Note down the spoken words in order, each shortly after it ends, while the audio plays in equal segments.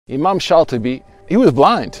Imam Shatibi, he was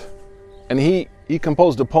blind, and he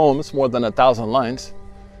composed a poem, it's more than 1,000 lines,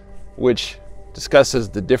 which discusses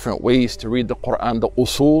the different ways to read the Quran, the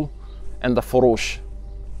usul and the furush.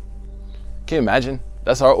 Can you imagine?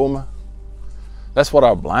 That's our ummah. That's what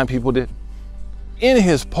our blind people did. In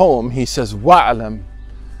his poem, he says, وَاعْلَمْ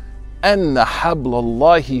أَنَّ حَبْلَ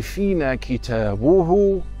اللَّهِ فِينَا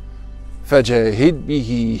كِتَابُهُ فَجَاهِدْ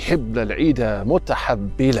بِهِ حِبْلَ الْعِيدَ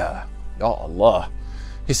مُتَحَبِّلًا. Ya Allah.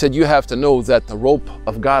 He said, you have to know that the rope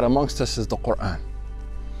of God amongst us is the Quran.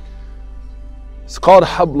 It's called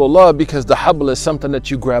Hablullah because the habl is something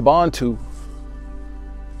that you grab onto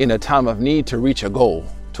in a time of need to reach a goal,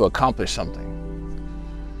 to accomplish something.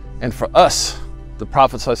 And for us, the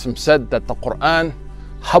Prophet ﷺ said that the Quran,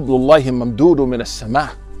 Hablullahi mamdudu min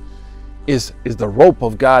as-sama', is the rope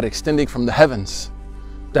of God extending from the heavens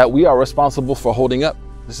that we are responsible for holding up.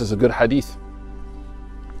 This is a good hadith.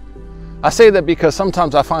 I say that because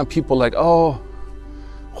sometimes I find people like, oh,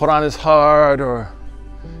 Quran is hard, or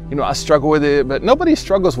I struggle with it, but nobody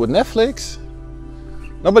struggles with Netflix.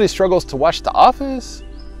 Nobody struggles to watch The Office.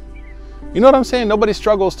 You know what I'm saying? Nobody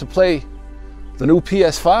struggles to play the new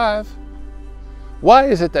PS5. Why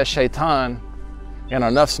is it that shaitan and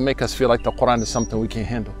our nafs make us feel like the Quran is something we can't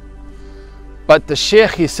handle? But the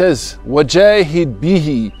Shaykh, he says, وَجَاهِدْ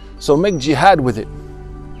بِهِ, so make jihad with it.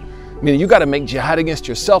 Meaning you got to make jihad against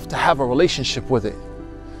yourself to have a relationship with it.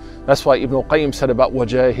 That's why Ibn al-Qayyim said about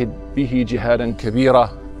وَجَاهِدْ بِهِ جِهَادًا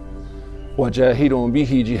كَبِيرًا وَجَاهِدٌ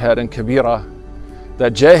بِهِ جِهَادًا كَبِيرًا.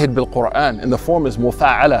 That jahid bil Quran, and the form is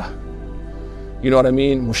mufa'ala. You know what I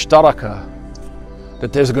mean? Mushtaraka.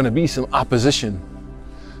 That there's going to be some opposition.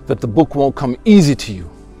 That the book won't come easy to you.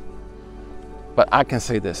 But I can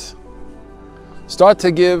say this. Start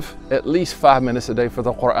to give at least 5 minutes a day for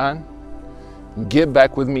the Quran. Get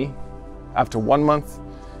back with me after 1 month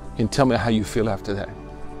and tell me how you feel after that.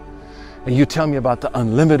 And you tell me about the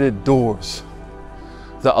unlimited doors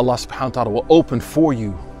that Allah subhanahu wa ta'ala will open for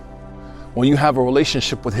you when you have a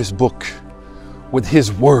relationship with His book, with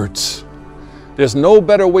His words. There's no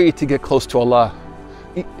better way to get close to Allah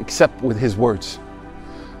except with His words.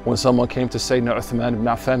 When someone came to Sayyidina Uthman ibn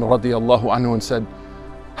Affan radiyallahu anhu and said,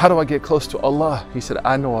 how do I get close to Allah? He said,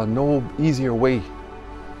 I know no easier way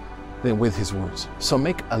than with His words. So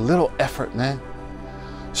make a little effort, man.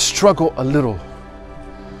 Struggle a little.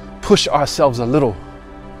 Push ourselves a little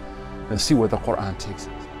and see where the Quran takes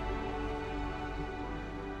us.